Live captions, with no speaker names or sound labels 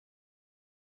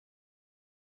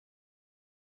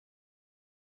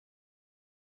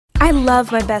I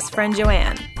love my best friend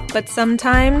Joanne, but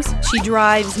sometimes she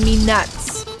drives me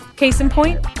nuts. Case in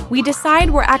point, we decide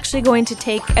we're actually going to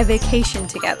take a vacation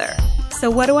together.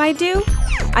 So what do?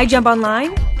 I jump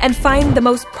online and find the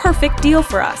most perfect deal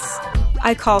for us.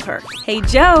 I call her. Hey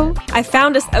Joe, I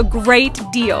found us a great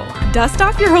deal. Dust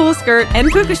off your hula skirt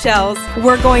and puka shells.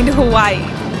 We're going to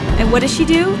Hawaii. And what does she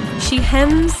do? She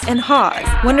hems and haws,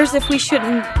 wonders if we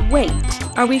shouldn't wait.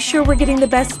 Are we sure we're getting the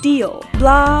best deal?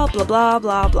 Blah, blah, blah,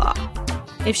 blah, blah.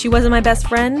 If she wasn't my best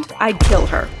friend, I'd kill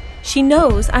her. She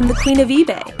knows I'm the queen of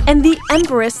eBay and the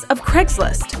empress of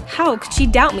Craigslist. How could she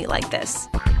doubt me like this?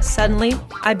 Suddenly,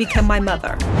 I become my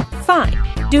mother. Fine,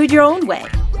 do it your own way,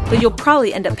 but you'll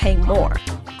probably end up paying more.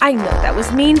 I know that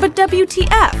was mean, but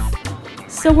WTF?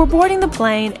 So we're boarding the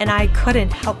plane, and I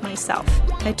couldn't help myself.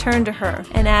 I turned to her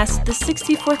and asked the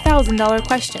 $64,000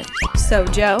 question. So,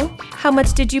 Joe, how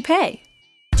much did you pay?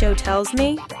 Joe tells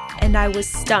me, and I was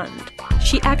stunned.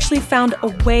 She actually found a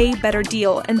way better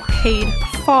deal and paid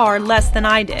far less than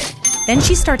I did. Then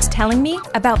she starts telling me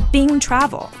about Bing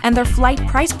Travel and their flight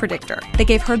price predictor. They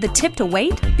gave her the tip to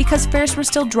wait because fares were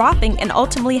still dropping and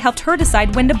ultimately helped her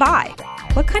decide when to buy.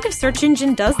 What kind of search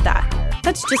engine does that?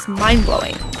 That's just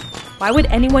mind-blowing. Why would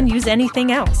anyone use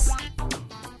anything else?